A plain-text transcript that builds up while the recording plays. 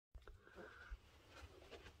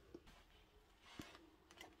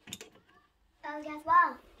And guess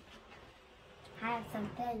what? I have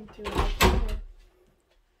something to tell you.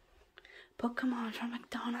 Pokemon from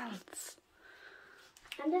McDonald's.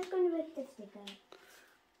 I'm just going to rip the sticker.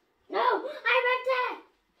 No! I ripped it!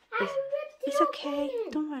 I ripped it! It's okay.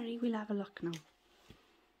 Don't worry. We'll have a look now.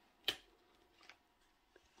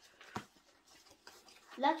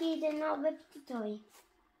 Lucky you did not rip the toy.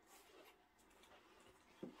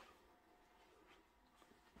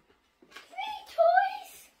 3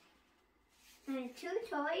 toys! And 2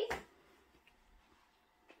 toys.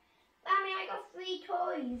 Mommy, I got 3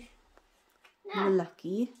 toys. You're Look.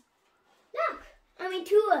 lucky. Look. I mean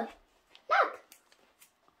 2. Look.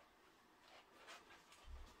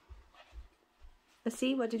 Let's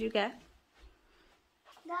see. What did you get?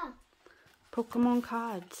 Look. Pokemon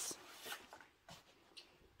cards.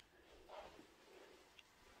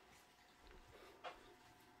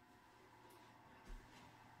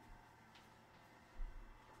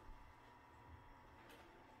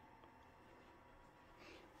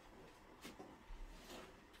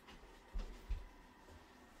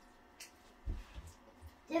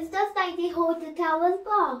 It's just like they hold the towers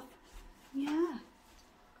off. Yeah.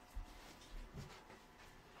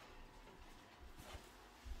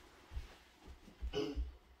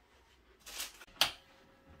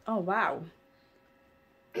 Oh wow.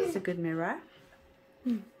 It's a good mirror.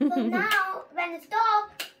 So now, when it's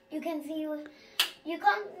dark, you can see you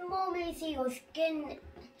can't normally see your skin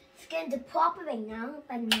the proper way now,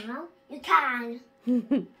 but now you can.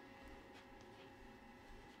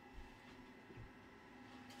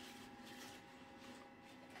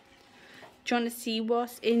 Do you want to see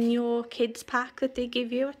what's in your kids pack that they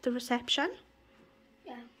give you at the reception?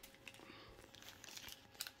 Yeah.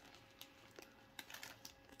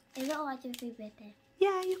 Is it alright if we rip it?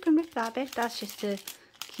 Yeah, you can rip that bit. That's just to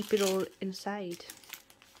keep it all inside.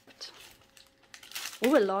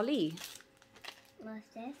 Oh, a lolly.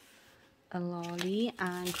 What's this? A lolly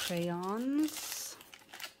and crayons.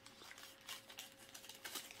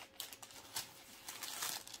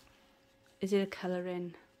 Is it a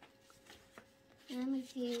colouring? Let me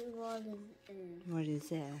see what is it. What is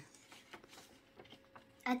there?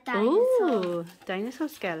 A dinosaur. Oh, dinosaur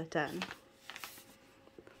skeleton.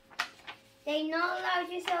 They're not allowed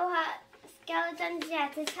to show skeletons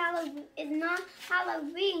yet. It's not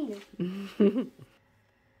Halloween.